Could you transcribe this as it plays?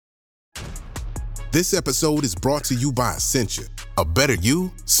This episode is brought to you by Essentia. A better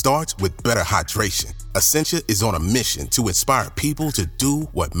you starts with better hydration. Essentia is on a mission to inspire people to do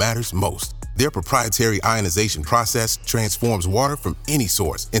what matters most. Their proprietary ionization process transforms water from any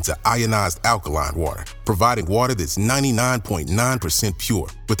source into ionized alkaline water, providing water that's 99.9% pure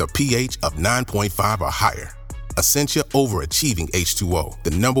with a pH of 9.5 or higher. Essentia overachieving H2O, the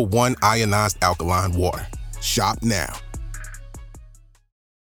 #1 ionized alkaline water. Shop now.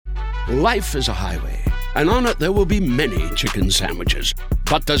 Life is a highway, and on it there will be many chicken sandwiches.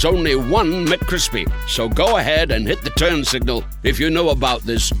 But there's only one McCrispy. So go ahead and hit the turn signal if you know about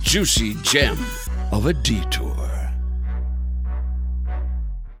this juicy gem of a detour.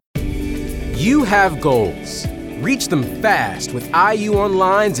 You have goals. Reach them fast with IU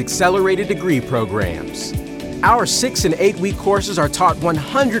Online's accelerated degree programs. Our 6- and 8-week courses are taught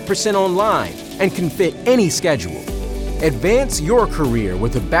 100% online and can fit any schedule. Advance your career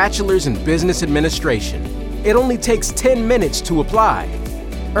with a bachelor's in business administration. It only takes 10 minutes to apply.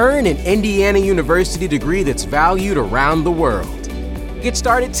 Earn an Indiana University degree that's valued around the world. Get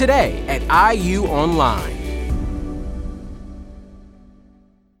started today at IU Online.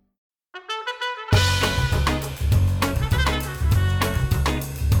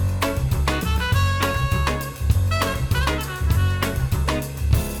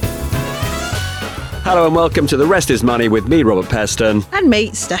 Hello and welcome to The Rest is Money with me, Robert Peston. And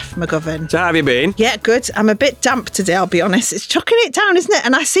me, Steph McGovern. So how have you been? Yeah, good. I'm a bit damp today, I'll be honest. It's chucking it down, isn't it?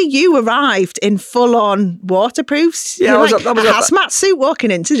 And I see you arrived in full-on waterproofs. Yeah, You're I was like up- a hazmat suit walking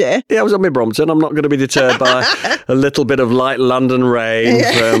in today. Yeah, I was on my Brompton. I'm not going to be deterred by a little bit of light London rain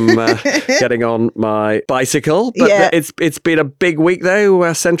from getting on my bicycle. But Yeah. it's been a big week though.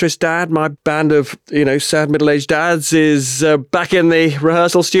 Centrist Dad, my band of sad middle-aged dads, is back in the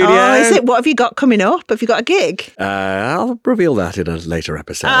rehearsal studio. Oh, is it? What have you got coming up? Have you got a gig? I'll reveal that in a later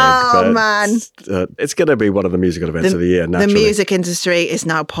episode. Oh, but, man. It's going to be one of the musical events of the year, naturally. The music industry is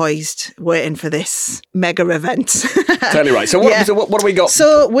now poised, waiting for this mega event. Totally right. So what have we got?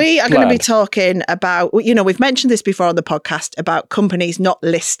 So we are going to be planned? talking about, we've mentioned this before on the podcast about companies not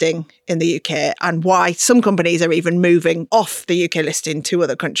listing in the UK and why some companies are even moving off the UK listing to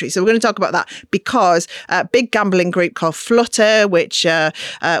other countries. So we're going to talk about that because a big gambling group called Flutter, which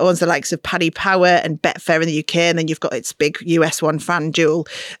owns the likes of Paddy Power and Betfair in the UK, and then you've got its big US one, FanDuel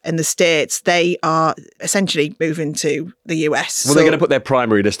in the States, they are essentially moving to the US. Well, they're going to put their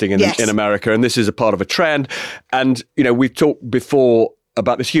primary listing in America, and this is a part of a trend. And, we've talked before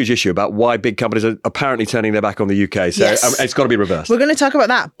about this huge issue about why big companies are apparently turning their back on the UK. So it's got to be reversed. We're going to talk about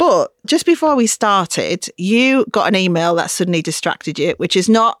that. But just before we started, you got an email that suddenly distracted you, which is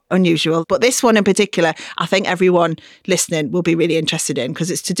not unusual. But this one in particular, I think everyone listening will be really interested in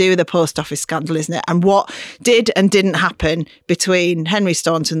because it's to do with the post office scandal, isn't it? And what did and didn't happen between Henry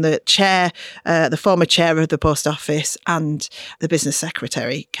Staunton, the former chair of the post office, and the business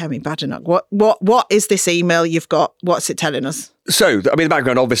secretary, Kemi Badenoch. What is this email you've got? What's it telling us? So, the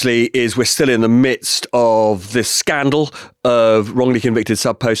background obviously is we're still in the midst of this scandal of wrongly convicted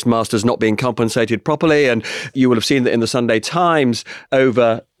sub-postmasters not being compensated properly. And you will have seen that in the Sunday Times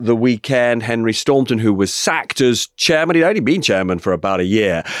over the weekend, Henry Staunton, who was sacked as chairman, he'd only been chairman for about a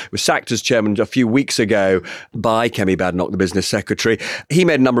year, was sacked as chairman a few weeks ago by Kemi Badenoch, the business secretary. He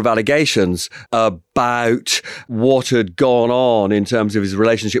made a number of allegations about what had gone on in terms of his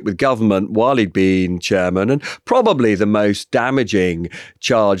relationship with government while he'd been chairman. And probably the most damaging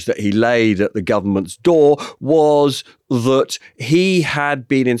charge that he laid at the government's door was that he had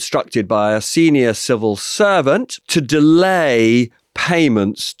been instructed by a senior civil servant to delay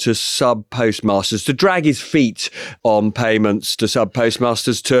payments to sub-postmasters, to drag his feet on payments to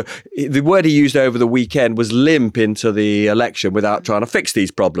sub-postmasters. The word he used over the weekend was limp into the election without trying to fix these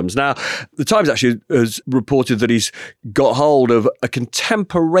problems. Now, the Times actually has reported that he's got hold of a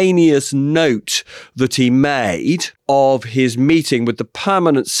contemporaneous note that he made of his meeting with the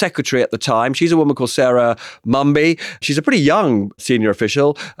permanent secretary at the time. She's a woman called Sarah Mumby. She's a pretty young senior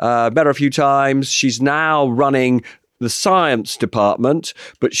official. Met her a few times. She's now running the science department,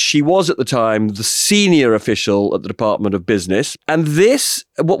 but she was at the time the senior official at the Department of Business. And this,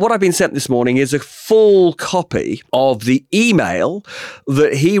 what I've been sent this morning is a full copy of the email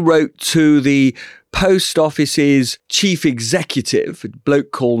that he wrote to the Post Office's chief executive, a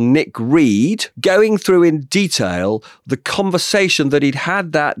bloke called Nick Reed, going through in detail the conversation that he'd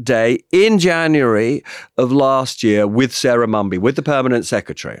had that day in January of last year with Sarah Mumby, with the permanent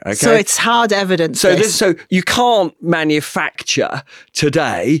secretary. Okay? So it's hard evidence. So you can't manufacture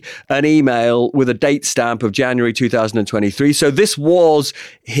today an email with a date stamp of January 2023. So this was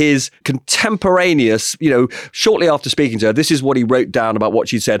his contemporaneous, shortly after speaking to her, this is what he wrote down about what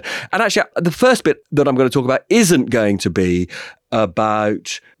she said. And actually, the first bit bit that I'm going to talk about isn't going to be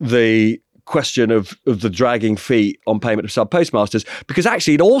about the question of the dragging feet on payment of sub-postmasters, because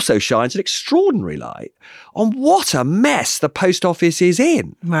actually it also shines an extraordinary light on what a mess the post office is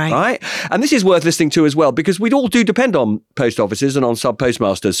in, right? And this is worth listening to as well, because we all do depend on post offices and on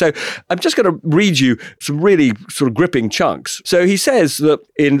sub-postmasters. So I'm just going to read you some really sort of gripping chunks. So he says that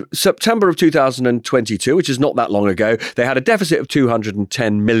in September of 2022, which is not that long ago, they had a deficit of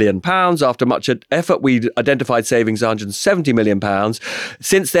 £210 million. After much effort, we'd identified savings £170 million.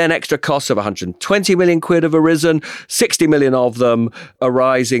 Since then, extra costs of 120 million quid have arisen, 60 million of them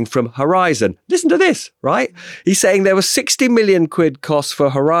arising from Horizon. Listen to this, right? He's saying there were 60 million quid costs for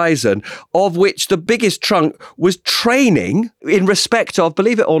Horizon, of which the biggest chunk was training in respect of,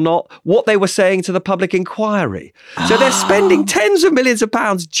 believe it or not, what they were saying to the public inquiry. So they're spending tens of millions of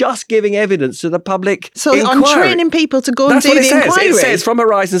pounds just giving evidence to the public inquiry. On training people to go and do the inquiry. It says from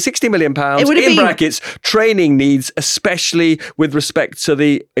Horizon, £60 million, in brackets, training needs, especially with respect to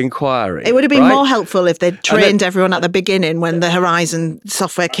the inquiry. It would have been more helpful if they'd trained everyone at the beginning when the Horizon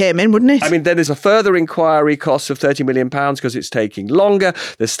software came in, wouldn't it? I mean, then there's a further inquiry cost of £30 million because it's taking longer.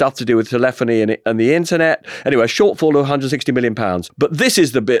 There's stuff to do with telephony and the internet. Anyway, a shortfall of £160 million. But this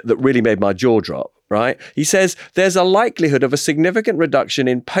is the bit that really made my jaw drop. Right? He says there's a likelihood of a significant reduction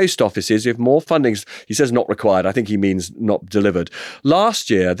in post offices if more funding's, he says, not required. I think he means not delivered. Last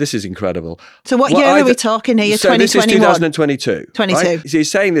year, this is incredible. So what year are we talking here? So 2021? This is 2022. 22. Right? So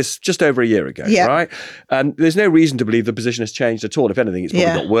he's saying this just over a year ago, right? And there's no reason to believe the position has changed at all. If anything, it's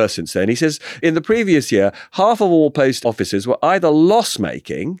probably got worse since then. He says in the previous year, half of all post offices were either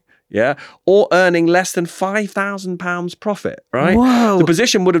loss-making, or earning less than £5,000 profit, right? Whoa. The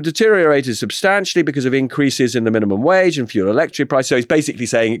position would have deteriorated substantially because of increases in the minimum wage and fuel electric price. So he's basically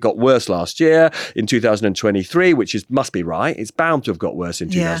saying it got worse last year in 2023, which must be right. It's bound to have got worse in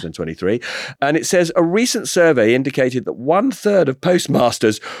 2023. And it says a recent survey indicated that 1/3 of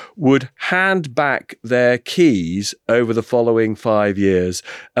postmasters would hand back their keys over the following 5 years.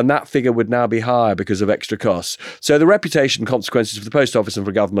 And that figure would now be higher because of extra costs. So the reputation consequences for the post office and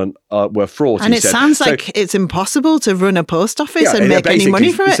for government were fraught. And it sounds like it's impossible to run a post office and make any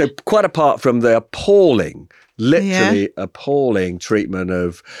money from it. So quite apart from the literally appalling treatment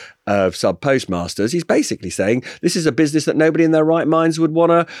of sub-postmasters, he's basically saying this is a business that nobody in their right minds would want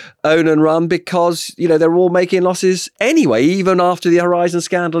to own and run because, they're all making losses anyway, even after the Horizon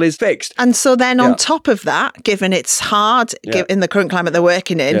scandal is fixed. And so then on top of that, given it's hard in the current climate they're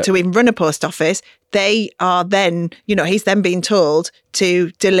working in to even run a post office, they are then, he's then being told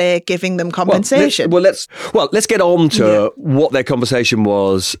to delay giving them compensation. Let's get on to what their conversation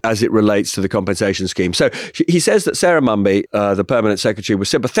was as it relates to the compensation scheme. So he says that Sarah Mumby, the permanent secretary, was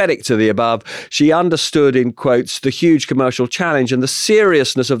sympathetic to the above. She understood, in quotes, the huge commercial challenge and the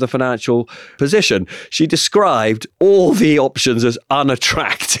seriousness of the financial position. She described all the options as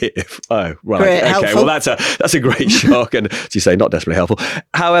unattractive. Oh, right. Great, okay. helpful. Well, that's a great shock, and as you say, not desperately helpful.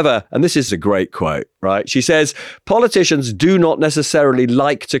 However, and this is a great quote, right? She says, politicians do not necessarily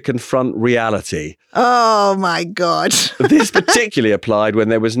like to confront reality. Oh, my God. This particularly applied when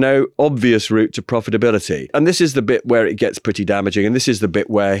there was no obvious route to profitability. And this is the bit where it gets pretty damaging. And this is the bit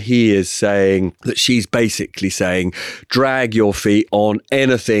where he is saying that she's basically saying, drag your feet on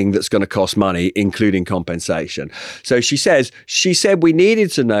anything that's going to cost money, including compensation. So she said we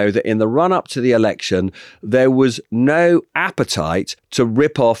needed to know that in the run up to the election, there was no appetite to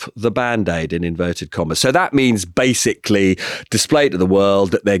rip off the Band-Aid in inverted commas. So that means basically display to the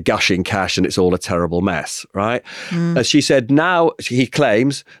world that they're gushing cash and it's all a terrible mess, right? As she said, now he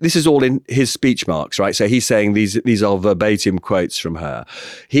claims, this is all in his speech marks, right? So he's saying these are verbatim quotes from her.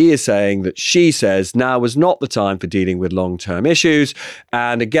 He is saying that she says now was not the time for dealing with long-term issues.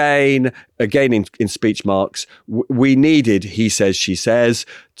 And again in speech marks, we needed, he says, she says,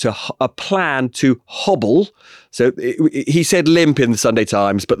 a plan to hobble. So he said limp in the Sunday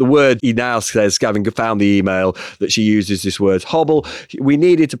Times, but the word he now says, having found the email that she uses this word hobble, we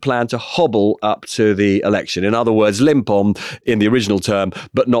needed to plan to hobble up to the election. In other words, limp on in the original term,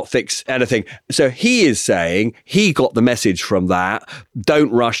 but not fix anything. So he is saying he got the message from that.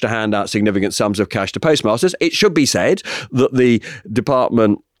 Don't rush to hand out significant sums of cash to postmasters. It should be said that the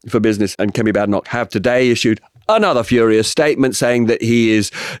Department for Business and Kemi Badenoch have today issued another furious statement saying that he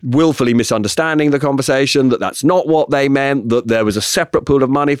is willfully misunderstanding the conversation, that that's not what they meant, that there was a separate pool of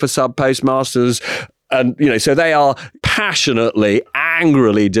money for sub-postmasters. And, so they are passionately,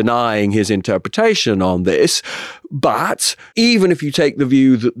 angrily denying his interpretation on this. But even if you take the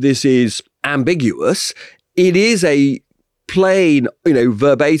view that this is ambiguous, it is a plain,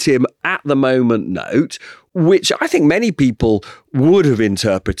 verbatim at the moment note, which I think many people would have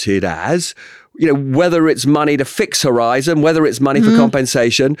interpreted as, whether it's money to fix Horizon, whether it's money for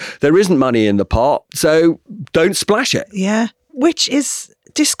compensation, there isn't money in the pot, so don't splash it. Yeah, which is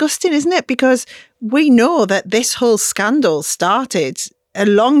disgusting, isn't it? Because we know that this whole scandal started a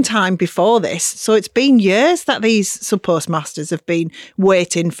long time before this. So it's been years that these sub-postmasters have been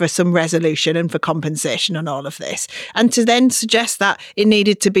waiting for some resolution and for compensation on all of this. And to then suggest that it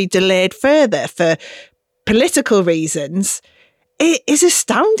needed to be delayed further for political reasons, it is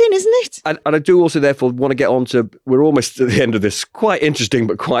astounding, isn't it? And I do also, therefore, want to get on to, we're almost at the end of this quite interesting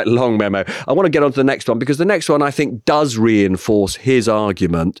but quite long memo. I want to get on to the next one, because the next one, I think, does reinforce his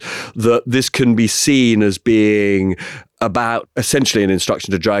argument that this can be seen as being about essentially an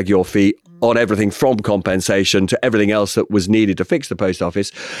instruction to drag your feet on everything from compensation to everything else that was needed to fix the post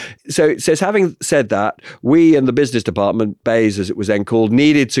office. So it says, having said that, we and the business department, BEIS as it was then called,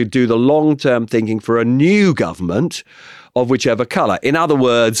 needed to do the long-term thinking for a new government of whichever colour. In other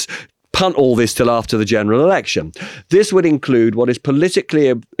words, punt all this till after the general election. This would include what is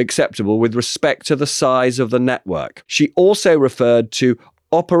politically acceptable with respect to the size of the network. She also referred to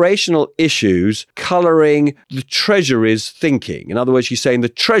operational issues colouring the Treasury's thinking. In other words, she's saying the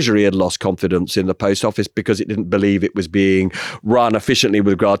Treasury had lost confidence in the post office because it didn't believe it was being run efficiently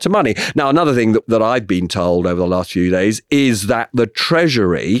with regard to money. Now, another thing that I've been told over the last few days is that the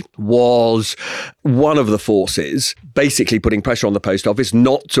Treasury was one of the forces basically putting pressure on the post office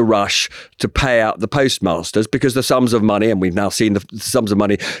not to rush to pay out the postmasters, because the sums of money, and we've now seen the sums of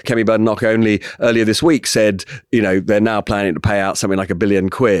money, Kemi Badenoch only earlier this week said, they're now planning to pay out something like £1 billion.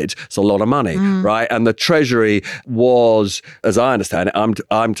 It's a lot of money, right? And the Treasury was, as I understand it,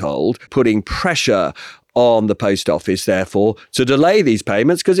 I'm told, putting pressure on the post office, therefore, to delay these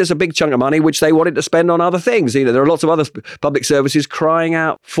payments because it's a big chunk of money which they wanted to spend on other things. There are lots of other public services crying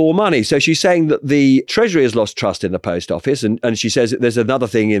out for money. So she's saying that the Treasury has lost trust in the post office. And she says that there's another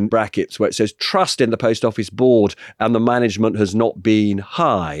thing in brackets where it says trust in the post office board and the management has not been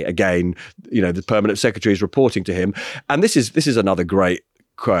high. Again, the permanent secretary is reporting to him. And this is another great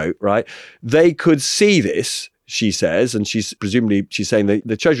quote, right? They could see this, she says, and she's saying that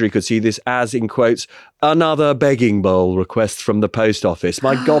the Treasury could see this as, in quotes, another begging bowl request from the post office.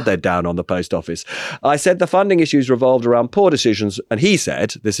 My God, they're down on the post office. I said the funding issues revolved around poor decisions, and he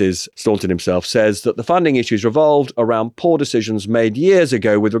said, this is Staunton himself, says that the funding issues revolved around poor decisions made years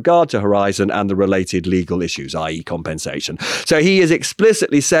ago with regard to Horizon and the related legal issues, i.e. compensation. So he is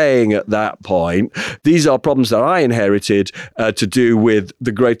explicitly saying at that point, these are problems that I inherited to do with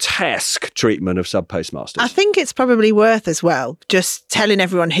the grotesque treatment of sub-postmasters. I think it's probably worth as well just telling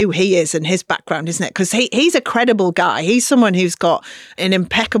everyone who he is and his background, isn't it? Because he's a credible guy. He's someone who's got an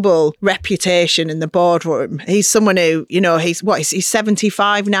impeccable reputation in the boardroom. He's someone who, he's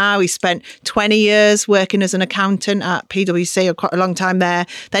 75 now. He spent 20 years working as an accountant at PwC, quite a long time there.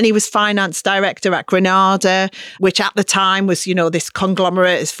 Then he was finance director at Granada, which at the time was, this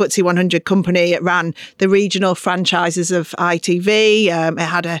conglomerate, this FTSE 100 company. It ran the regional franchises of ITV. It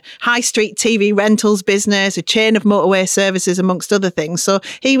had a high street TV rentals business, a chain of motorway services, amongst other things. So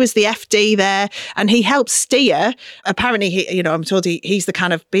he was the FD there, and he helped steer. Apparently, I'm told he's the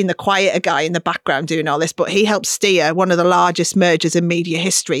kind of being the quieter guy in the background doing all this, but he helped steer one of the largest mergers in media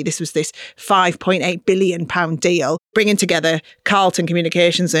history. This was this £5.8 billion deal, bringing together Carlton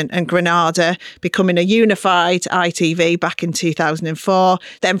Communications and Granada, becoming a unified ITV back in 2004.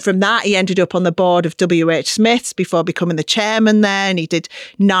 Then from that, he ended up on the board of WH Smith's before becoming the chairman there, and he did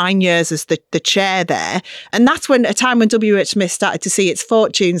 9 years as the chair there. And that's when a time when WH Smith started to see its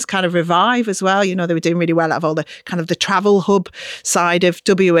fortunes kind of revive as well. They were doing really well out of all the kind of the travel hub side of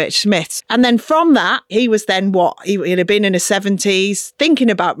WH Smith's. And then from that, he was then he'd have been in his 70s, thinking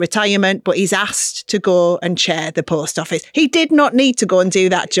about retirement, but he's asked to go and chair the post office. He did not need to go and do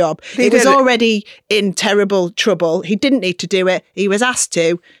that job. He was already in terrible trouble. He didn't need to do it. He was asked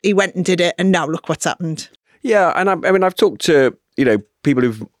to. He went and did it. And now look what's happened. Yeah. And I've talked to, people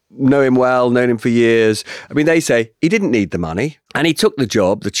who've known him for years. They say he didn't need the money and he took the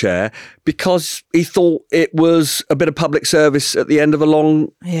job, the chair, because he thought it was a bit of public service at the end of a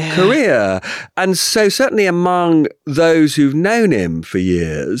long career. And so certainly among those who've known him for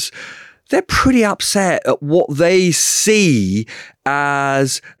years, they're pretty upset at what they see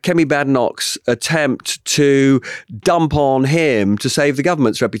as Kemi Badenoch's attempt to dump on him to save the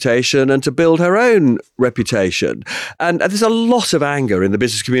government's reputation and to build her own reputation. And there's a lot of anger in the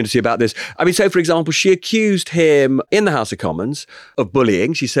business community about this. So for example, she accused him in the House of Commons of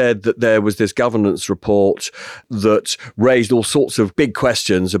bullying. She said that there was this governance report that raised all sorts of big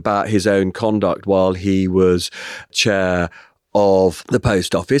questions about his own conduct while he was chair of the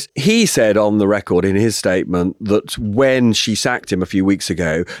post office. He said on the record in his statement that when she sacked him a few weeks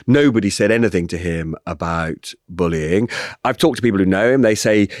ago, nobody said anything to him about bullying. I've talked to people who know him. They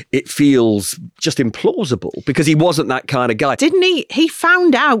say it feels just implausible because he wasn't that kind of guy. Didn't he? He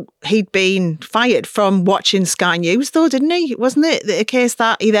found out he'd been fired from watching Sky News, though, didn't he? Wasn't it a case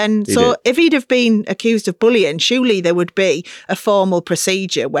that he then... So if he'd have been accused of bullying, surely there would be a formal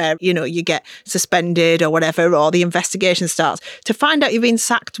procedure where, you get suspended or whatever, or the investigation starts. To find out you've been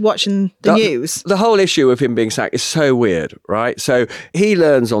sacked watching the news. The whole issue of him being sacked is so weird, right? So he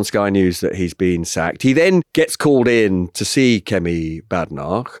learns on Sky News that he's been sacked. He then gets called in to see Kemi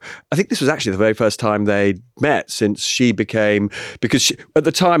Badenoch. I think this was actually the very first time they met since she became... Because at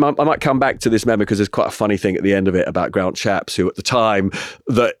the time, I might come back to this memo because there's quite a funny thing at the end of it about Grant Shapps, who at the time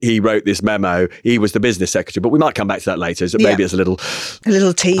that he wrote this memo, he was the business secretary. But we might come back to that later. So maybe it's a little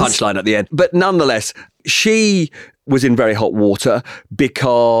tease. Punchline at the end. But nonetheless, she was in very hot water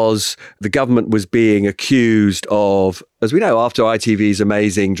because the government was being accused of, as we know, after ITV's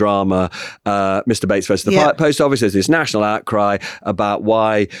amazing drama, Mr. Bates versus the Post Office, there's this national outcry about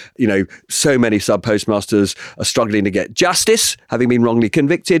why, so many sub-postmasters are struggling to get justice, having been wrongly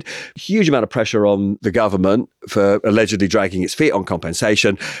convicted. Huge amount of pressure on the government for allegedly dragging its feet on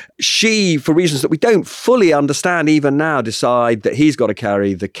compensation. She, for reasons that we don't fully understand even now, decide that he's got to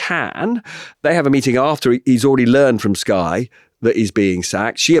carry the can. They have a meeting after he's already learned from Sky that he's being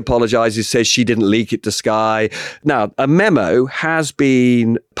sacked. She apologises, says she didn't leak it to Sky. Now, a memo has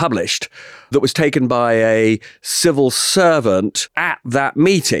been published that was taken by a civil servant at that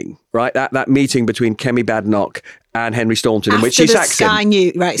meeting, right? At that meeting between Kemi Badenoch and Henry Staunton, in which she sacks him. Sky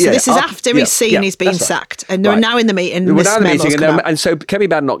News, right? So this is after he's seen he's been sacked, and they're now in the meeting. We're now in the meeting, and so Kemi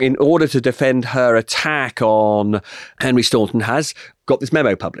Badenoch, in order to defend her attack on Henry Staunton, has got this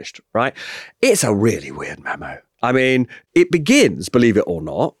memo published, right? It's a really weird memo. I mean, it begins, believe it or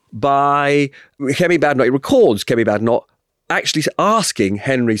not, by Kemi Badenoch. It records Kemi Badenoch actually asking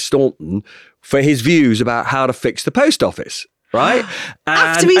Henry Staunton for his views about how to fix the post office. Right?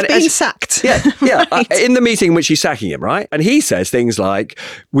 After he's been sacked. Yeah. Right. In the meeting in which she's sacking him, right? And he says things like,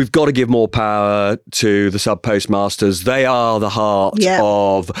 we've got to give more power to the sub-postmasters. They are the heart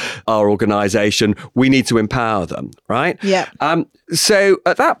of our organisation. We need to empower them, right? Yeah. So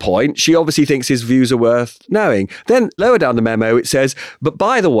at that point, she obviously thinks his views are worth knowing. Then lower down the memo, it says, but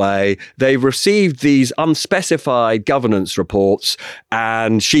by the way, they've received these unspecified governance reports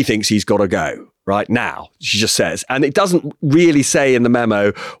and she thinks he's got to go. Right now, she just says. And it doesn't really say in the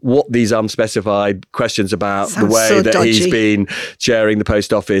memo what these unspecified questions about the way that he's been chairing the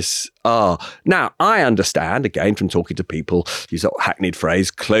post office are. Now, I understand, again, from talking to people, use that hackneyed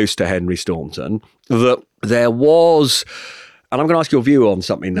phrase, close to Henry Staunton, that there was... And I'm going to ask your view on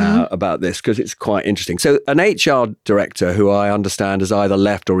something now about this because it's quite interesting. So an HR director who I understand has either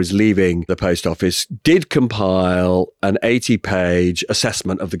left or is leaving the post office did compile an 80-page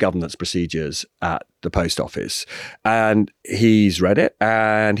assessment of the governance procedures at the post office. And he's read it.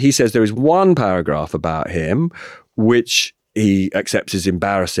 And he says there is one paragraph about him which he accepts is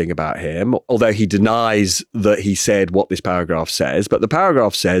embarrassing about him, although he denies that he said what this paragraph says. But the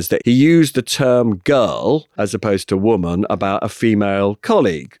paragraph says that he used the term girl as opposed to woman about a female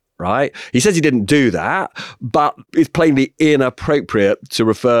colleague. Right? He says he didn't do that, but it's plainly inappropriate to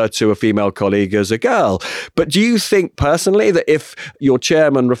refer to a female colleague as a girl. But do you think personally that if your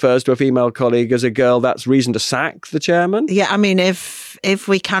chairman refers to a female colleague as a girl, that's reason to sack the chairman? Yeah, I mean, if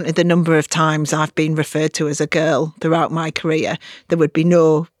we counted the number of times I've been referred to as a girl throughout my career, there would be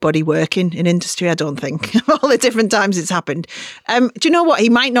nobody working in industry, I don't think, all the different times it's happened. Do you know what? He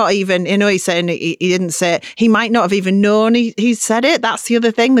might not even, he's saying he didn't say it. He might not have even known he said it. That's the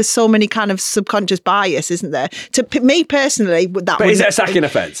other thing. There's so many kind of subconscious bias, isn't there? To me personally, that. But is it a sacking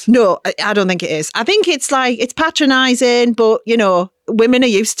offence? No, I don't think it is. I think it's patronising, but women are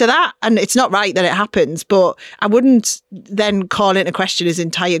used to that, and it's not right that it happens. But I wouldn't then call into question his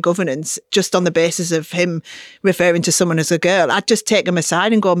entire governance just on the basis of him referring to someone as a girl. I'd just take him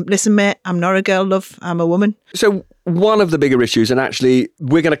aside and go, "Listen, mate, I'm not a girl, love. I'm a woman." So one of the bigger issues, and actually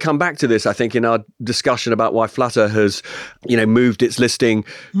we're going to come back to this, I think, in our discussion about why Flutter has, moved its listing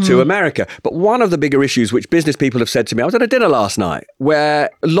to America. But one of the bigger issues, which business people have said to me, I was at a dinner last night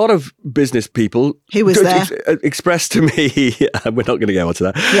where a lot of business people expressed to me, we're not going to go on to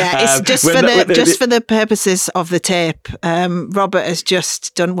that. Yeah, it's just for the purposes of the tape. Robert has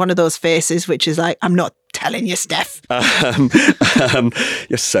just done one of those faces, which is like, I'm not telling you, Steph.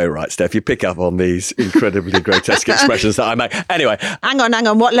 You're so right, Steph. You pick up on these incredibly grotesque expressions that I make. Anyway. Hang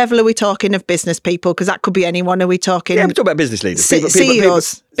on. What level are we talking of business people? Because that could be anyone. Are we talking? Yeah, we're talking about business leaders.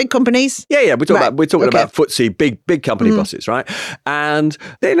 CEOs, big companies? Yeah. We're talking about FTSE, big company bosses, right? And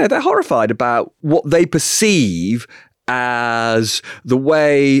they're horrified about what they perceive as the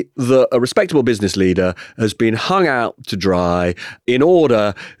way that a respectable business leader has been hung out to dry in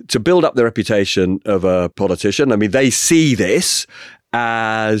order to build up the reputation of a politician. I mean, they see this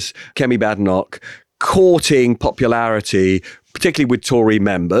as Kemi Badenoch courting popularity, particularly with Tory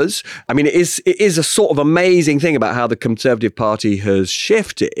members. I mean, it is a sort of amazing thing about how the Conservative Party has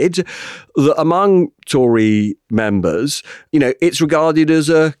shifted, that among Tory members, it's regarded as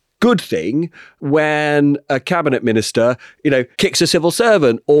a good thing when a cabinet minister, kicks a civil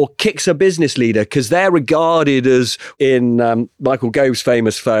servant or kicks a business leader, because they're regarded as, in Michael Gove's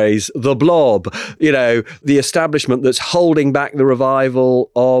famous phrase, the blob, the establishment that's holding back the revival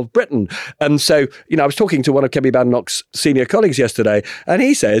of Britain. And so, I was talking to one of Kemi Badenoch's senior colleagues yesterday, and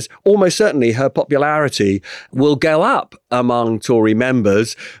he says almost certainly her popularity will go up among Tory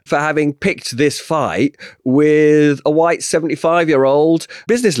members for having picked this fight with a white 75-year-old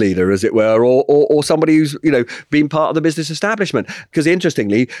business leader, as it were, or somebody who's, been part of the business establishment. Because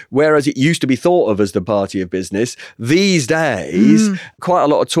interestingly, whereas it used to be thought of as the party of business, these days, quite a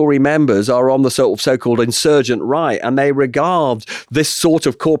lot of Tory members are on the so-called insurgent right, and they regard this sort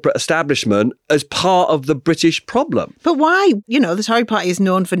of corporate establishment as part of the British problem. But why? The Tory party is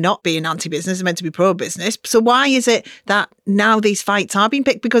known for not being anti-business, it's meant to be pro-business. So why is it that now these fights are being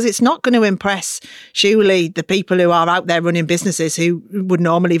picked? Because it's not going to impress, surely, the people who are out there running businesses who would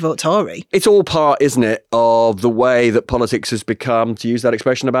normally vote Tory. It's all part, isn't it, of the way that politics has become, to use that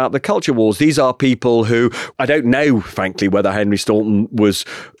expression, about the culture wars. These are people who, I don't know, frankly, whether Henry Staunton was,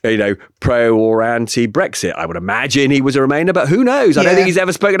 pro or anti-Brexit. I would imagine he was a Remainer, but who knows? I don't think he's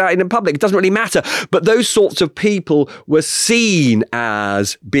ever spoken out in public. It doesn't really matter. But those sorts of people were seen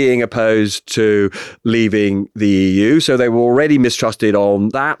as being opposed to leaving the EU. So they were already mistrusted on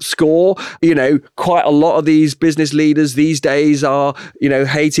that score. Quite a lot of these business leaders these days are,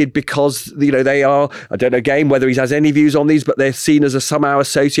 hated because, they are, I don't know again whether he has any views on these, but they're seen as somehow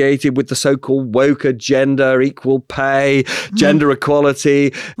associated with the so-called woke agenda, equal pay, gender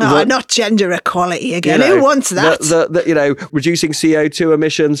equality. Not gender equality again. Who wants that? Reducing CO2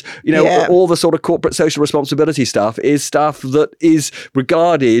 emissions, all the sort of corporate social responsibility stuff is stuff that is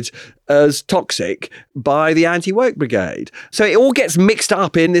regarded as toxic by the anti-woke brigade. So it all gets mixed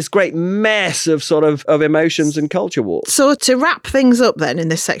up in this great mess of of emotions and culture wars. So to wrap things up then in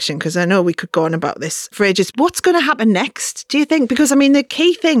this section, because I know we could go on about this for ages, what's going to happen next, do you think? Because the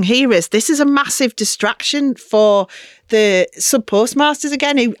key thing here is this is a massive distraction for the sub-postmasters,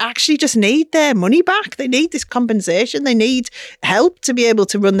 again, who actually just need their money back. They need this compensation. They need help to be able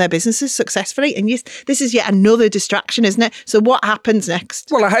to run their businesses successfully. And yes, this is yet another distraction, isn't it? So what happens next?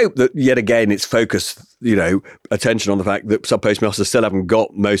 Well, I hope that yet again it's focused, attention on the fact that sub-postmasters still haven't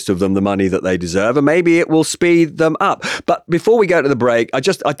got, most of them, the money that they deserve, and maybe it will speed them up. But before we go to the break, I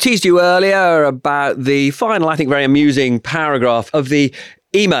teased you earlier about the final, I think, very amusing paragraph of the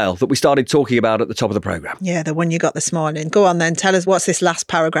email that we started talking about at the top of the programme. Yeah, the one you got this morning. Go on then, tell us what's this last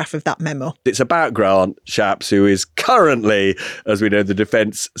paragraph of that memo. It's about Grant Shapps, who is currently, as we know, the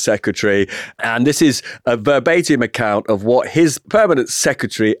Defence Secretary. And this is a verbatim account of what his permanent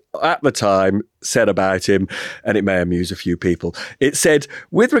secretary at the time said about him, and it may amuse a few people. It said,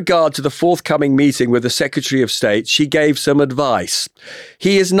 with regard to the forthcoming meeting with the Secretary of State, she gave some advice.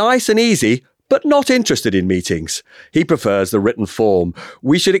 He is nice and easy, but not interested in meetings. He prefers the written form.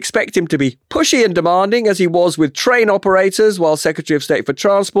 We should expect him to be pushy and demanding, as he was with train operators while Secretary of State for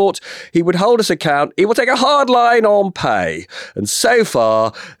Transport. He would hold us account. He will take a hard line on pay. And so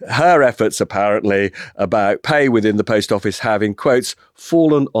far, her efforts, apparently, about pay within the post office have, in quotes,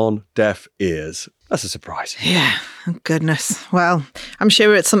 fallen on deaf ears. That's a surprise. Yeah, goodness. Well, I'm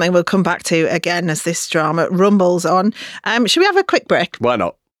sure it's something we'll come back to again as this drama rumbles on. Should we have a quick break? Why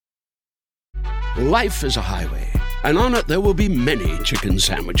not? Life is a highway, and on it there will be many chicken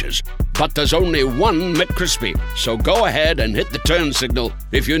sandwiches. But there's only one McCrispy. So go ahead and hit the turn signal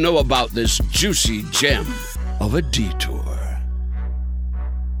if you know about this juicy gem of a detour.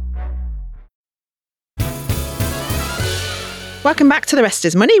 Welcome back to The Rest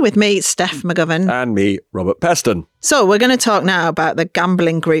is Money with me, Steph McGovern. And me, Robert Peston. So we're going to talk now about the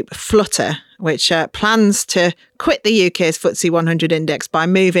gambling group Flutter, which plans to quit the UK's FTSE 100 index by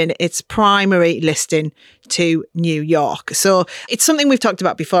moving its primary listing to New York. So it's something we've talked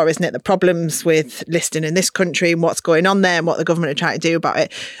about before, isn't it? The problems with listing in this country and what's going on there and what the government are trying to do about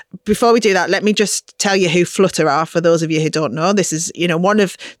it. Before we do that, let me just tell you who Flutter are, for those of you who don't know. This is, one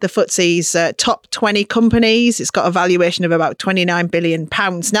of the FTSE's top 20 companies. It's got a valuation of about £29 billion.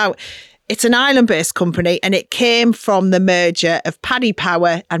 Now, it's an Ireland-based company, and it came from the merger of Paddy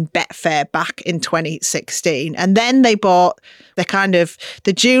Power and Betfair back in 2016. And then they bought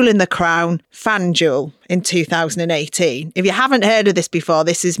the jewel in the crown, FanDuel, in 2018. If you haven't heard of this before,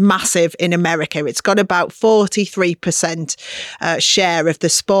 this is massive in America. It's got about 43% share of the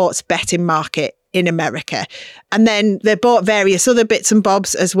sports betting market in America. And then they bought various other bits and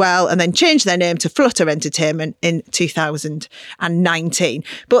bobs as well, and then changed their name to Flutter Entertainment in 2019.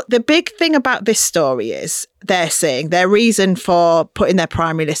 But the big thing about this story is they're saying their reason for putting their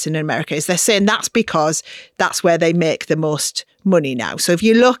primary listing in America is they're saying that's because that's where they make the most money now. So if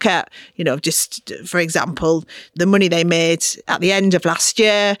you look at, just for example, the money they made at the end of last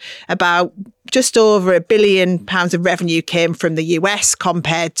year, about just over £1 billion of revenue came from the US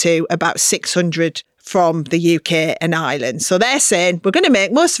compared to about 600 from the UK and Ireland. So they're saying we're going to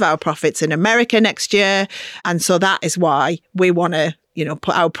make most of our profits in America next year. And so that is why we want to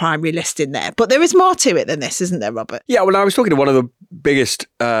put our primary list in there. But there is more to it than this, isn't there, Robert? Yeah, well, I was talking to one of the biggest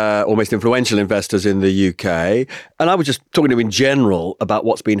or most influential investors in the UK, and I was just talking to him in general about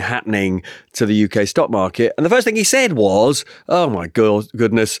what's been happening to the UK stock market. And the first thing he said was, oh my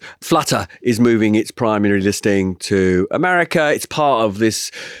goodness, Flutter is moving its primary listing to America. It's part of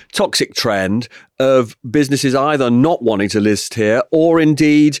this toxic trend of businesses either not wanting to list here or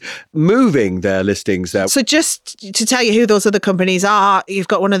indeed moving their listings there. So just to tell you who those other companies are, you've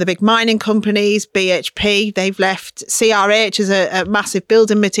got one of the big mining companies, BHP. They've left. CRH is a massive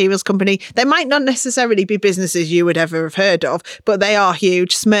building materials company. They might not necessarily be businesses you would ever have heard of, but they are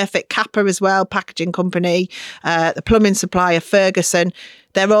huge. Smurfit Kappa as well, packaging company, the plumbing supplier Ferguson.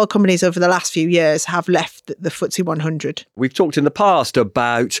 They're all companies over the last few years have left the FTSE 100. We've talked in the past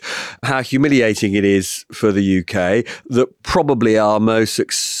about how humiliating it is for the UK that probably our most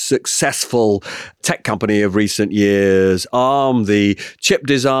successful tech company of recent years, Arm, the chip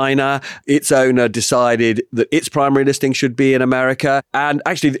designer, its owner decided that its primary listing should be in America. And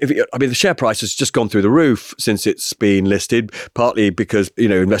actually, the share price has just gone through the roof since it's been listed, partly because,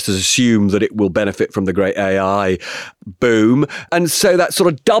 investors assume that it will benefit from the great AI boom. And so that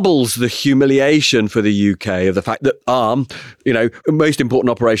sort of doubles the humiliation for the UK of the fact that Arm, most important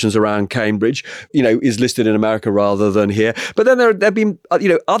operations around Cambridge, is listed in America rather than here. But then there have been,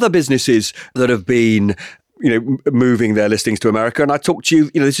 other businesses that have been moving their listings to America. And I talked to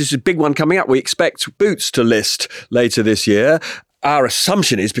you, this is a big one coming up. We expect Boots to list later this year. Our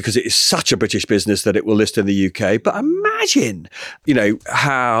assumption is because it is such a British business that it will list in the UK. But imagine,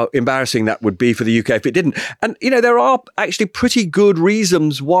 how embarrassing that would be for the UK if it didn't. And, there are actually pretty good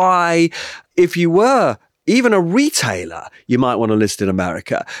reasons why, if you were even a retailer, you might want to list in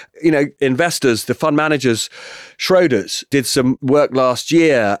America. Investors, the fund managers, Schroders, did some work last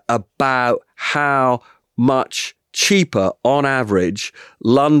year about how much cheaper, on average,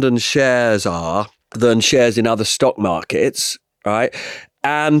 London shares are than shares in other stock markets. Right.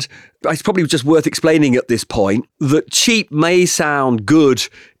 And it's probably just worth explaining at this point that cheap may sound good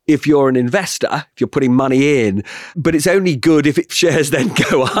if you're an investor, if you're putting money in, but it's only good if shares then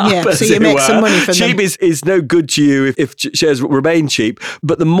go up. Yeah, so you make some money from cheap them. is no good to you if shares remain cheap.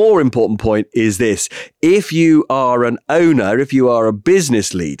 But the more important point is this. If you are an owner, if you are a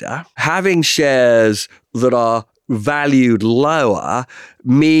business leader, having shares that are valued lower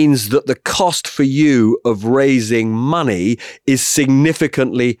means that the cost for you of raising money is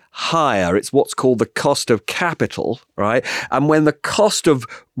significantly higher. It's what's called the cost of capital, right? And when the cost of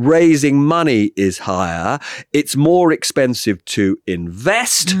raising money is higher, it's more expensive to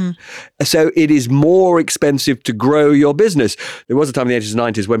invest. So it is more expensive to grow your business. There was a time in the 80s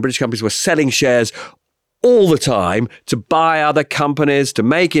and 90s when British companies were selling shares all the time to buy other companies, to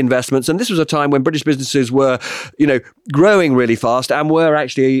make investments. And this was a time when British businesses were, growing really fast and were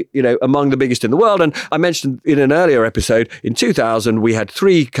actually, among the biggest in the world. And I mentioned in an earlier episode, in 2000, we had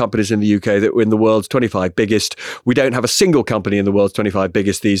 3 companies in the UK that were in the world's 25 biggest. We don't have a single company in the world's 25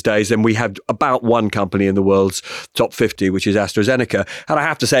 biggest these days. And we have about 1 company in the world's top 50, which is AstraZeneca. And I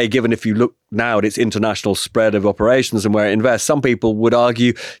have to say, given if you look now at its international spread of operations and where it invests, some people would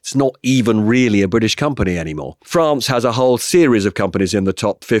argue it's not even really a British company anymore. France has a whole series of companies in the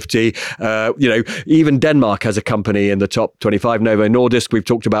top 50. Even Denmark has a company in the top 25. Novo Nordisk, we've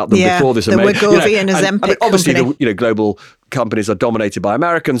talked about them before this. The Wegovy and Ozempic obviously, company. the global companies are dominated by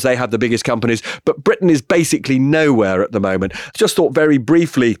Americans. They have the biggest companies, but Britain is basically nowhere at the moment. Just thought very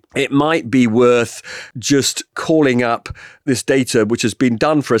briefly, it might be worth just calling up this data, which has been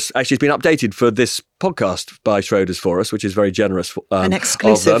done for us. Actually, it's been updated for this podcast by Schroders for us, which is very generous an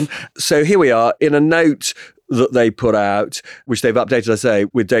exclusive. of them. So here we are in a note that they put out, which they've updated, I say,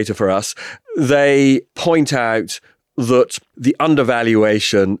 with data for us. They point out that the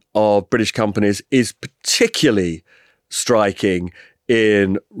undervaluation of British companies is particularly striking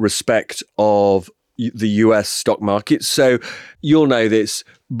in respect of the US stock market. So you'll know this,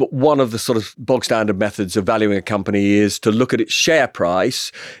 but one of the sort of bog standard methods of valuing a company is to look at its share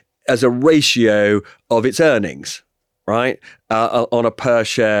price as a ratio of its earnings, right? On a per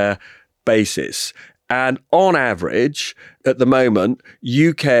share basis. And on average, at the moment,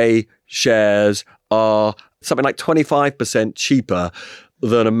 UK shares are something like 25% cheaper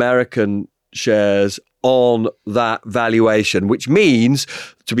than American shares on that valuation, which means,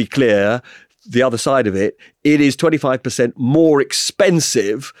 to be clear, the other side of it, it is 25% more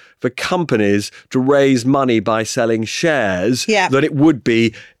expensive for companies to raise money by selling shares than it would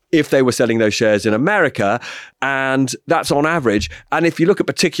be if they were selling those shares in America. And that's on average. And if you look at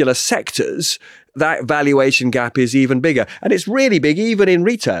particular sectors, that valuation gap is even bigger. And it's really big even in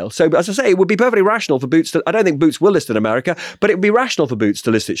retail. So as I say, it would be perfectly rational for Boots to, I don't think Boots will list in America, but it would be rational for Boots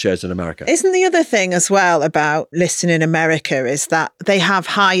to list its shares in America. Isn't the other thing as well about listing in America is that they have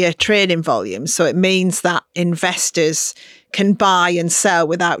higher trading volumes. So it means that investors can buy and sell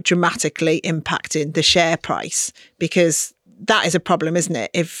without dramatically impacting the share price, because that is a problem, isn't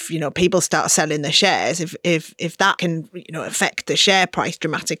it? If, people start selling the shares, if that can, affect the share price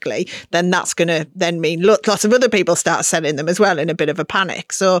dramatically, then that's going to then mean lots of other people start selling them as well in a bit of a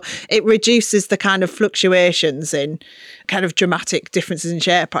panic. So it reduces the kind of fluctuations in kind of dramatic differences in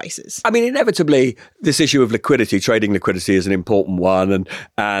share prices. I mean, inevitably, this issue of liquidity, trading liquidity is an important one.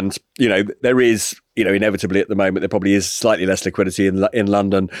 And there is, inevitably at the moment, there probably is slightly less liquidity in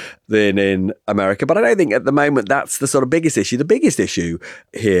London than in America. But I don't think at the moment that's the sort of biggest issue. The biggest issue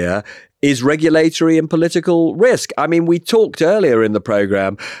here is regulatory and political risk. I mean, we talked earlier in the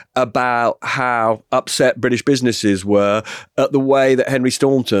programme about how upset British businesses were at the way that Henry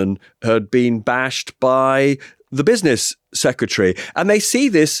Staunton had been bashed by the business secretary. And they see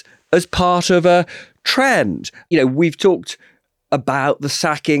this as part of a trend. We've talked about the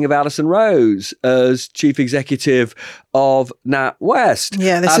sacking of Alison Rose as chief executive of NatWest.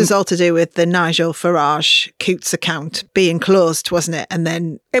 Yeah, this is all to do with the Nigel Farage Coots account being closed, wasn't it? And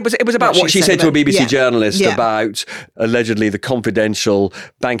then it was about what she said to a BBC journalist Yeah. about allegedly the confidential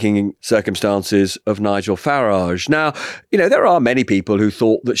banking circumstances of Nigel Farage. Now, there are many people who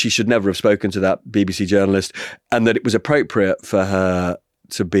thought that she should never have spoken to that BBC journalist and that it was appropriate for her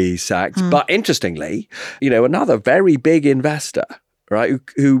to be sacked. But interestingly, another very big investor, right,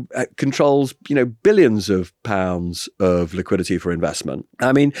 who controls, billions of pounds of liquidity for investment.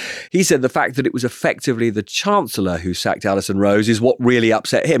 I mean, he said the fact that it was effectively the Chancellor who sacked Alison Rose is what really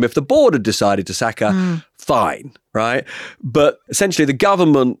upset him. If the board had decided to sack her, fine, right? But essentially the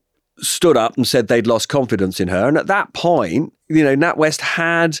government stood up and said they'd lost confidence in her. And at that point, NatWest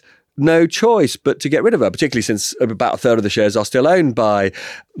had no choice but to get rid of her, particularly since about a third of the shares are still owned by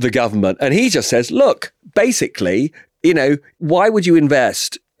the government. And he just says, look, basically, why would you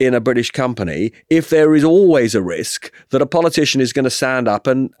invest in a British company if there is always a risk that a politician is going to stand up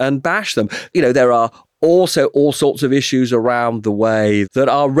and bash them? There are also all sorts of issues around the way that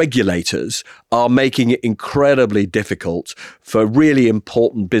our regulators are making it incredibly difficult for really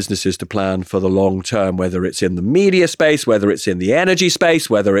important businesses to plan for the long term, whether it's in the media space, whether it's in the energy space,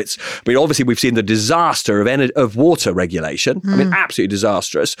 obviously we've seen the disaster of water regulation. I mean, absolutely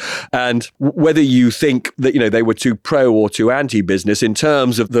disastrous. And whether you think that, they were too pro or too anti-business in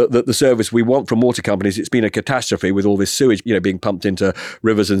terms of the service we want from water companies, it's been a catastrophe with all this sewage, being pumped into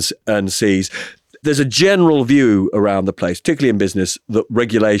rivers and seas. There's a general view around the place, particularly in business, that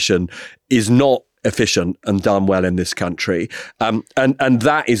regulation is not efficient and done well in this country. And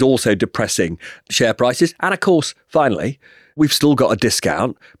that is also depressing share prices. And of course, finally, we've still got a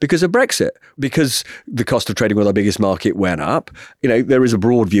discount because of Brexit, because the cost of trading with our biggest market went up. There is a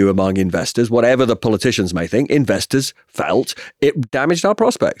broad view among investors, whatever the politicians may think, investors felt it damaged our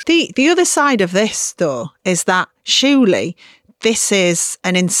prospects. The other side of this, though, is that surely this is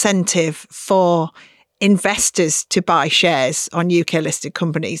an incentive for investors to buy shares on UK listed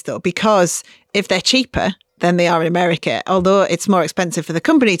companies, though, because if they're cheaper than they are in America, although it's more expensive for the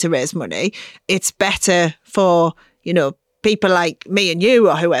company to raise money, it's better for, people like me and you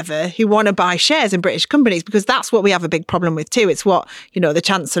or whoever who want to buy shares in British companies, because that's what we have a big problem with too. It's what, the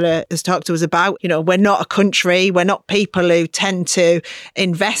Chancellor has talked to us about. We're not a country. We're not people who tend to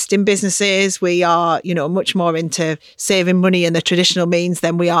invest in businesses. We are, much more into saving money in the traditional means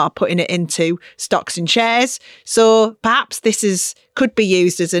than we are putting it into stocks and shares. So perhaps this could be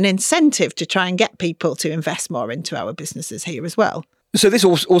used as an incentive to try and get people to invest more into our businesses here as well. So this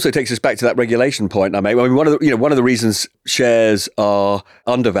also takes us back to that regulation point I made. I mean, one of the reasons shares are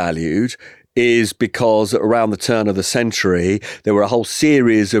undervalued is because around the turn of the century, there were a whole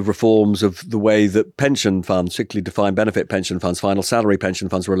series of reforms of the way that pension funds, particularly defined benefit pension funds, final salary pension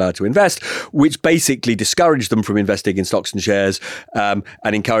funds, were allowed to invest, which basically discouraged them from investing in stocks and shares and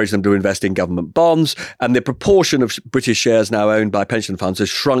encouraged them to invest in government bonds. And the proportion of British shares now owned by pension funds has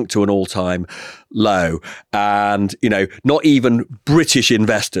shrunk to an all-time low. And, not even British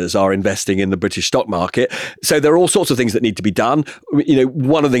investors are investing in the British stock market. So there are all sorts of things that need to be done.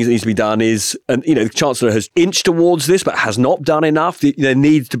 One of the things that needs to be done is, and the Chancellor has inched towards this, but has not done enough. There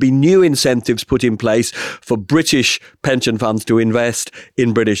needs to be new incentives put in place for British pension funds to invest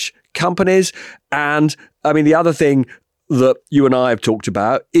in British companies. And I mean, the other thing that you and I have talked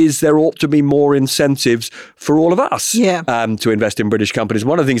about is there ought to be more incentives for all of us to invest in British companies.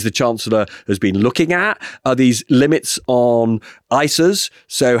 One of the things the Chancellor has been looking at are these limits on ISAs,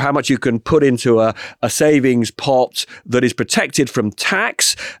 so how much you can put into a savings pot that is protected from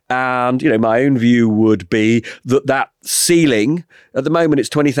tax. And, my own view would be that ceiling, at the moment it's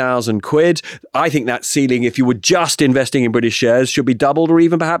 20,000 quid. I think that ceiling, if you were just investing in British shares, should be doubled, or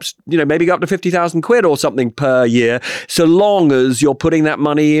even perhaps, maybe go up to 50,000 quid or something per year, so long as you're putting that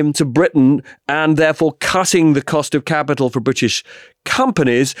money into Britain and therefore cutting the cost of capital for British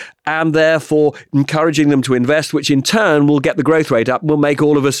companies and therefore encouraging them to invest, which in turn will get the growth rate up and will make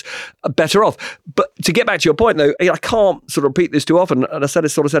all of us better off. But to get back to your point, though, I can't sort of repeat this too often, and I said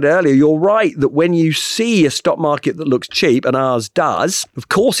it earlier, you're right that when you see a stock market that looks cheap, and ours does, of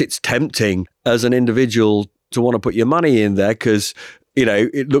course it's tempting as an individual to want to put your money in there because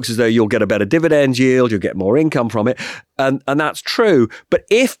it looks as though you'll get a better dividend yield, you'll get more income from it. And that's true. But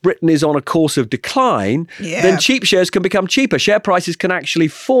if Britain is on a course of decline, then cheap shares can become cheaper. Share prices can actually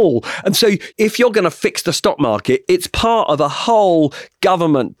fall. And so if you're going to fix the stock market, it's part of a whole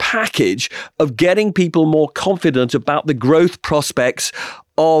government package of getting people more confident about the growth prospects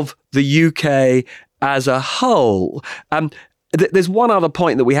of the UK as a whole. There's one other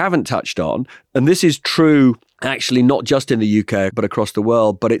point that we haven't touched on, and this is true actually not just in the UK, but across the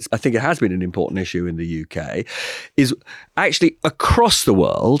world, but I think it has been an important issue in the UK, is actually across the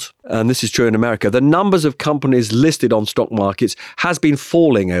world, and this is true in America, the numbers of companies listed on stock markets has been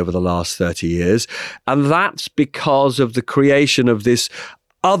falling over the last 30 years. And that's because of the creation of this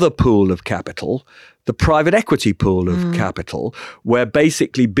other pool of capital, the private equity pool of capital, where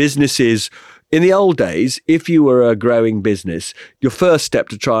basically businesses, in the old days, if you were a growing business, your first step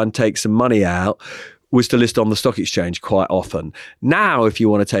to try and take some money out was to list on the stock exchange quite often. Now, if you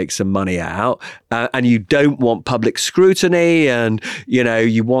want to take some money out and you don't want public scrutiny and,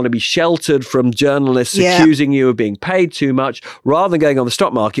 you want to be sheltered from journalists accusing you of being paid too much, rather than going on the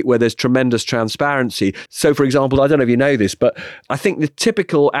stock market where there's tremendous transparency. So, for example, I don't know if you know this, but I think the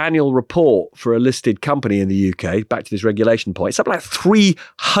typical annual report for a listed company in the UK, back to this regulation point, it's something like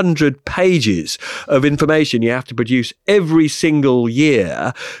 300 pages of information you have to produce every single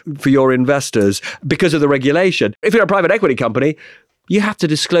year for your investors because of the regulation. If you're a private equity company, you have to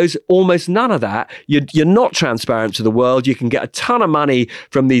disclose almost none of that. You're not transparent to the world. You can get a ton of money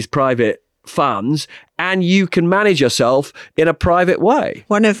from these private funds and you can manage yourself in a private way.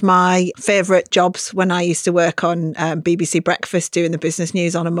 One of my favourite jobs when I used to work on BBC Breakfast doing the business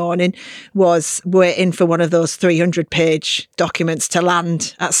news on a morning was waiting for one of those 300-page documents to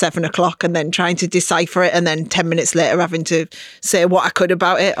land at 7 o'clock and then trying to decipher it and then 10 minutes later having to say what I could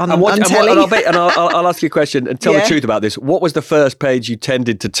about it on telly. I'll ask you a question and tell the truth about this. What was the first page you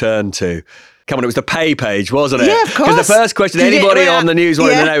tended to turn to? Come on, it was the pay page, wasn't it? Yeah, of course. Because the first question anybody on the news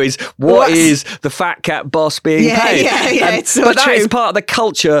wanted to know is, what is the fat cat boss being paid? Yeah, it's so but true. that is part of the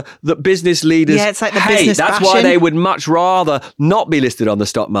culture that business leaders it's like the hate. business That's bashing. why they would much rather not be listed on the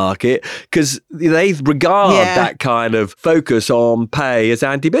stock market, because they regard that kind of focus on pay as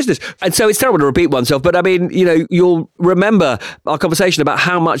anti-business. And so it's terrible to repeat oneself, but I mean, you'll remember our conversation about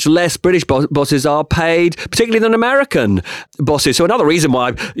how much less British bosses are paid, particularly than American bosses. So another reason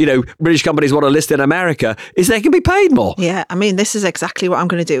why, British companies want to list in America is they can be paid more. Yeah, I mean, this is exactly what I'm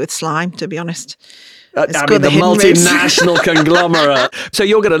going to do with slime, to be honest. The multinational conglomerate. So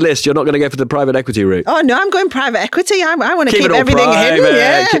you're going to list, you're not going to go for the private equity route? Oh, no, I'm going private equity. I want to keep everything private. hidden.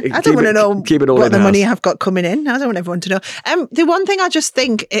 Yeah. I don't want to know keep it all what the in-house. money I've got coming in. I don't want everyone to know. The one thing I just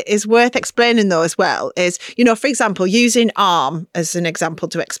think is worth explaining, though, as well, is, for example, using ARM as an example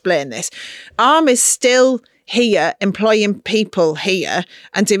to explain this. ARM is still here, employing people here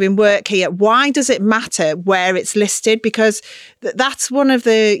and doing work here. Why does it matter where it's listed? Because that's one of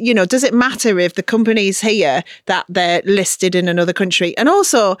the, does it matter if the company's here that they're listed in another country? And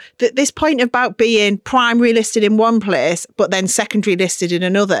also this point about being primary listed in one place, but then secondary listed in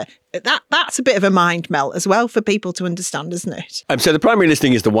another. That's a bit of a mind melt as well for people to understand, isn't it? So the primary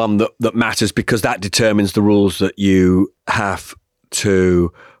listing is the one that matters because that determines the rules that you have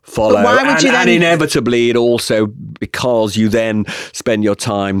to follow. But why would you then... And inevitably, it also, because you then spend your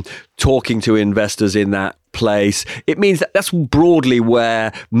time talking to investors in that place, it means that that's broadly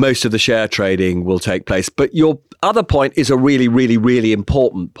where most of the share trading will take place. But your other point is a really, really, really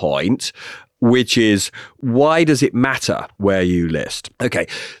important point, which is, why does it matter where you list? Okay,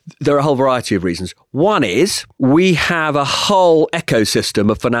 there are a whole variety of reasons. One is we have a whole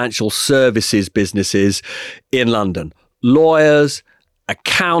ecosystem of financial services businesses in London. Lawyers,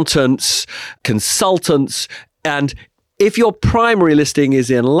 accountants, consultants, and if your primary listing is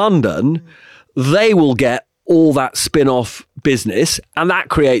in London, they will get all that spin-off business, and that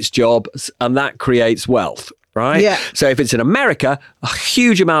creates jobs and that creates wealth, right? Yeah. So if it's in America, a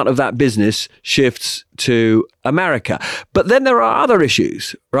huge amount of that business shifts to America. But then there are other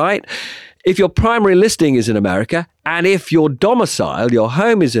issues, right? If your primary listing is in America, and if your domicile, your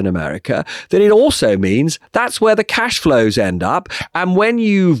home is in America, then it also means that's where the cash flows end up. And when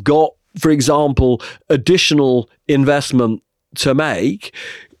you've got, for example, additional investment to make,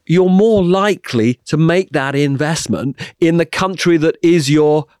 you're more likely to make that investment in the country that is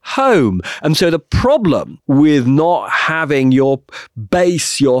your home. And so the problem with not having your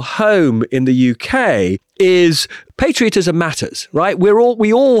base, your home in the UK is patriotism matters, right?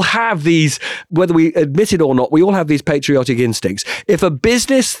 We all have these, whether we admit it or not, we all have these patriotic instincts. If a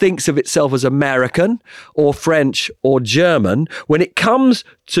business thinks of itself as American or French or German, when it comes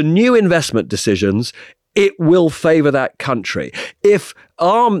to new investment decisions, it will favour that country. If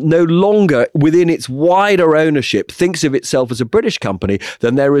ARM no longer, within its wider ownership, thinks of itself as a British company,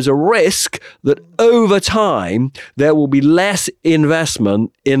 then there is a risk that over time there will be less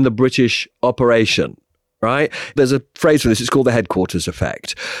investment in the British operation, right? There's a phrase for this, it's called the headquarters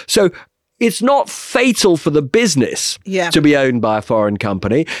effect. So it's not fatal for the business to be owned by a foreign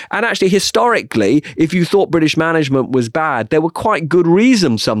company. And actually, historically, if you thought British management was bad, there were quite good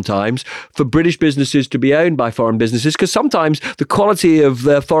reasons sometimes for British businesses to be owned by foreign businesses, because sometimes the quality of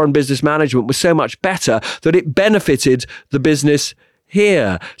the foreign business management was so much better that it benefited the business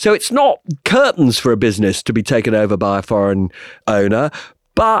here. So it's not curtains for a business to be taken over by a foreign owner.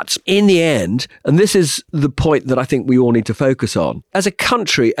 But in the end, and this is the point that I think we all need to focus on, as a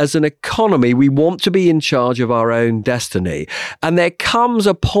country, as an economy, we want to be in charge of our own destiny. And there comes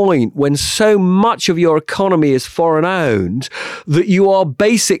a point when so much of your economy is foreign owned that you are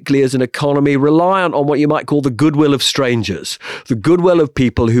basically, as an economy, reliant on what you might call the goodwill of strangers, the goodwill of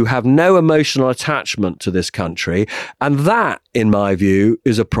people who have no emotional attachment to this country. And that, in my view,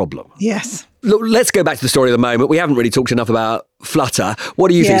 is a problem. Yes. Look, let's go back to the story of the moment. We haven't really talked enough about Flutter. What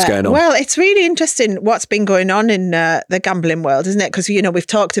do you think is going on? Well, it's really interesting what's been going on in the gambling world, isn't it? Because, we've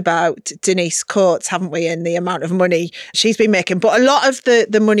talked about Denise Coates, haven't we, and the amount of money she's been making. But a lot of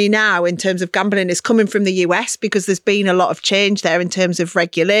the money now in terms of gambling is coming from the US, because there's been a lot of change there in terms of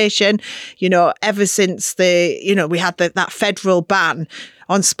regulation. Ever since we had that federal ban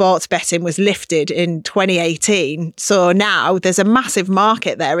on sports betting was lifted in 2018. So now there's a massive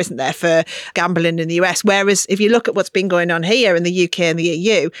market there, isn't there, for gambling in the US? Whereas if you look at what's been going on here in the UK and the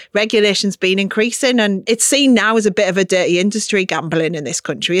EU, regulation's been increasing, and it's seen now as a bit of a dirty industry, gambling in this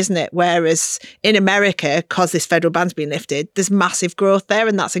country, isn't it? Whereas in America, because this federal ban's been lifted, there's massive growth there,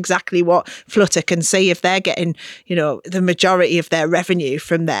 and that's exactly what Flutter can see if they're getting, the majority of their revenue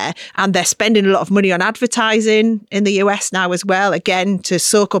from there. And they're spending a lot of money on advertising in the US now as well, again, to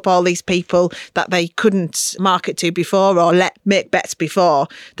soak up all these people that they couldn't market to before or make bets before.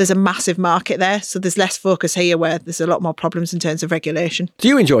 There's a massive market there, so there's less focus here where there's a lot more problems in terms of regulation. Do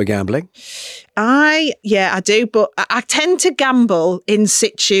you enjoy gambling? I do, but I tend to gamble in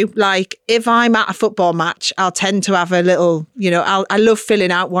situ. Like if I'm at a football match, I'll tend to have a little, I love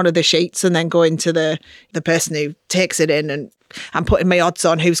filling out one of the sheets and then going to the person who takes it in and I'm putting my odds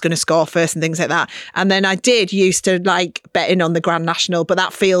on who's going to score first and things like that. And then I did used to like betting on the Grand National, but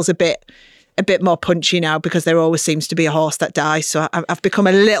that feels a bit a bit more punchy now because there always seems to be a horse that dies. So I've become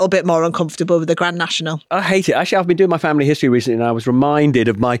a little bit more uncomfortable with the Grand National. I hate it. Actually, I've been doing my family history recently and I was reminded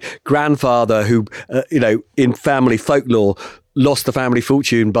of my grandfather who, in family folklore, lost the family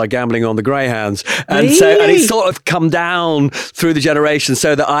fortune by gambling on the greyhounds. And Really? and it's sort of come down through the generations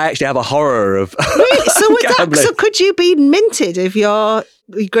so that I actually have a horror of Really? gambling. So could you be minted if your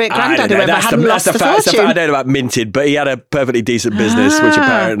great granddad whoever hadn't lost the fortune? I don't know about minted, but he had a perfectly decent business, which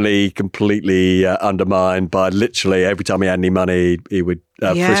apparently completely undermined by literally every time he had any money, he would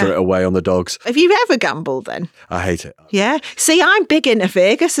fritter it away on the dogs. Have you ever gambled then? I hate it. Yeah. See, I'm big into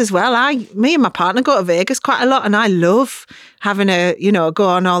Vegas as well. Me and my partner go to Vegas quite a lot, and I love having go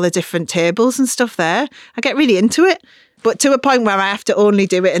on all the different tables and stuff there. I get really into it. But to a point where I have to only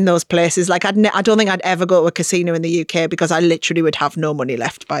do it in those places. Like, I don't think I'd ever go to a casino in the UK because I literally would have no money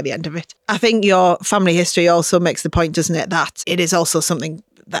left by the end of it. I think your family history also makes the point, doesn't it, that it is also something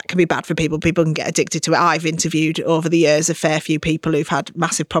that can be bad for people. People can get addicted to it. I've interviewed over the years a fair few people who've had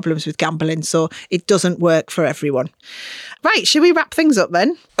massive problems with gambling, so it doesn't work for everyone. Right, should we wrap things up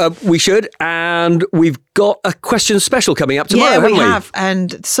then? We should, and we've got a question special coming up tomorrow, haven't we? Yeah, we have,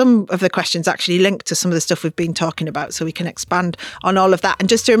 and some of the questions actually link to some of the stuff we've been talking about, so we can expand on all of that. And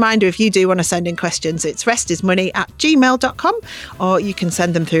just a reminder, if you do want to send in questions, it's restismoney@gmail.com, or you can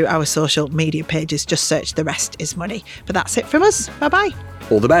send them through our social media pages. Just search The Rest Is Money. But that's it from us. Bye-bye.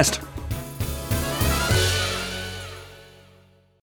 All the best.